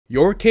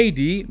Your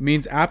KD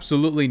means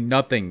absolutely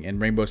nothing in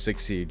Rainbow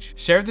Six Siege.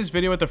 Share this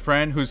video with a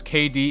friend whose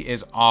KD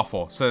is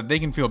awful so that they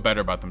can feel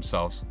better about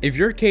themselves. If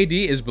your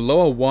KD is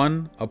below a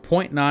 1, a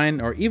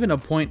 0.9, or even a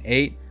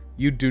 0.8,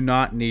 you do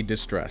not need to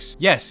stress.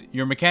 Yes,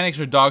 your mechanics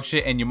are dog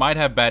shit and you might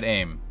have bad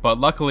aim, but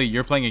luckily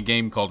you're playing a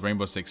game called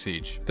Rainbow Six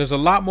Siege. There's a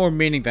lot more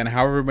meaning than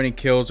however many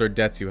kills or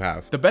deaths you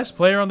have. The best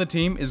player on the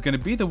team is going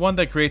to be the one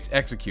that creates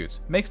executes,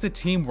 makes the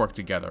team work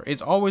together,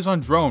 is always on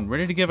drone,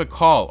 ready to give a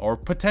call or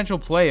potential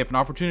play if an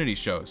opportunity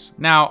shows.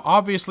 Now,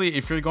 obviously,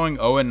 if you're going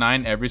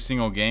 0-9 every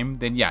single game,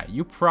 then yeah,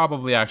 you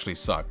probably actually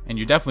suck, and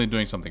you're definitely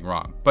doing something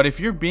wrong. But if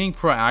you're being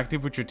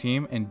proactive with your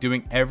team and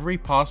doing every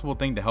possible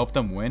thing to help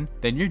them win,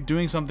 then you're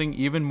doing something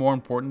even more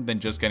important than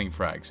just getting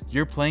frags.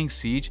 You're playing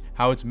Siege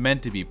how it's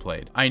meant to be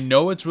played. I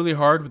know it's really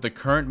hard with the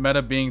current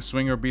meta being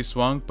swing or be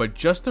swung, but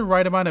just the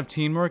right amount of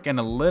teamwork and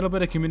a little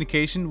bit of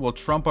communication will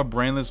trump a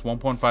brainless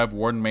 1.5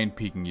 Warden main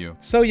peeking you.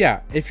 So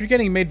yeah, if you're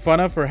getting made fun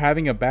of for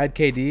having a bad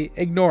KD,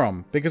 ignore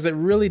them, because it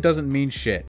really doesn't mean shit.